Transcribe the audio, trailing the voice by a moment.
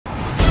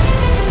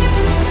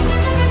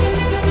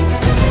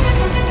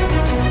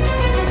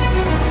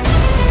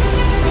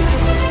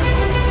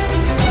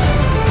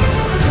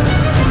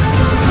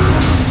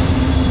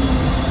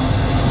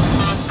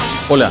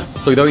Hola,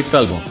 soy David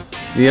Calvo,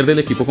 líder del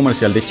equipo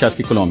comercial de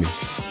Chazki Colombia.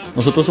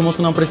 Nosotros somos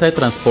una empresa de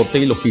transporte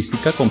y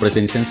logística con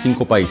presencia en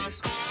 5 países.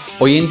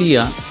 Hoy en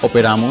día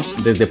operamos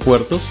desde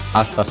puertos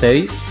hasta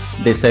sedis,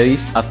 de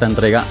sedis hasta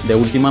entrega de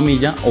última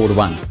milla o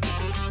urbana.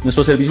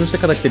 Nuestro servicio se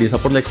caracteriza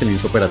por la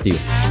excelencia operativa.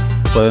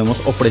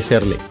 Podemos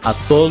ofrecerle a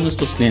todos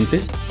nuestros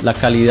clientes la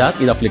calidad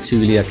y la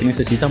flexibilidad que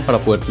necesitan para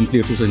poder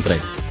cumplir sus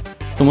entregas.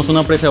 Somos una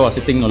empresa de base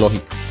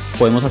tecnológica.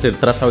 Podemos hacer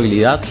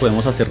trazabilidad,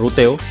 podemos hacer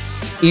ruteo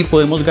y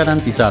podemos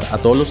garantizar a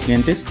todos los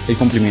clientes el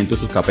cumplimiento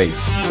de sus KPIs.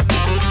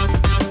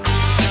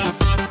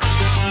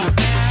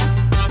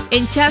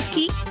 En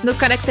Chazki nos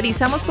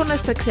caracterizamos por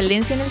nuestra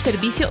excelencia en el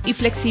servicio y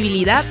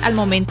flexibilidad al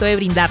momento de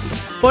brindarlo.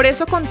 Por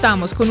eso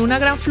contamos con una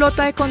gran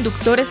flota de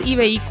conductores y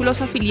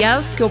vehículos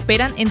afiliados que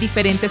operan en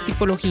diferentes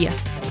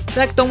tipologías.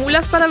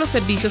 Tractomulas para los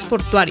servicios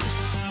portuarios,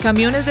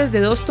 camiones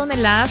desde 2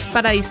 toneladas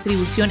para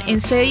distribución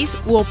en sedis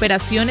u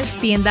operaciones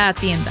tienda a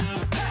tienda,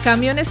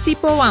 camiones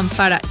tipo van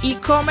para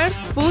e-commerce,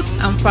 food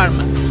and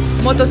pharma,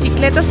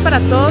 motocicletas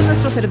para todos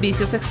nuestros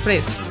servicios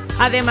express.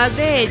 Además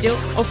de ello,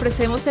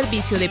 ofrecemos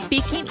servicio de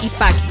picking y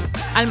packing,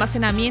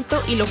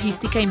 almacenamiento y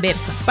logística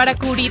inversa, para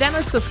cubrir a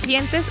nuestros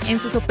clientes en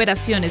sus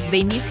operaciones de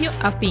inicio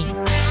a fin.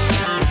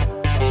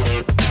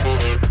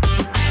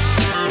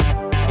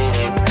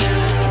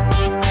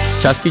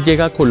 Chazki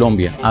llega a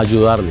Colombia a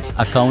ayudarles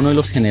a cada uno de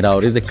los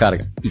generadores de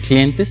carga y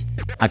clientes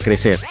a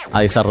crecer,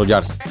 a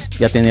desarrollarse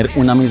y a tener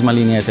una misma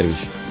línea de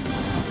servicio.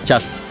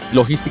 Chazki,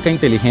 logística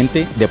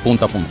inteligente de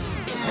punta a punta.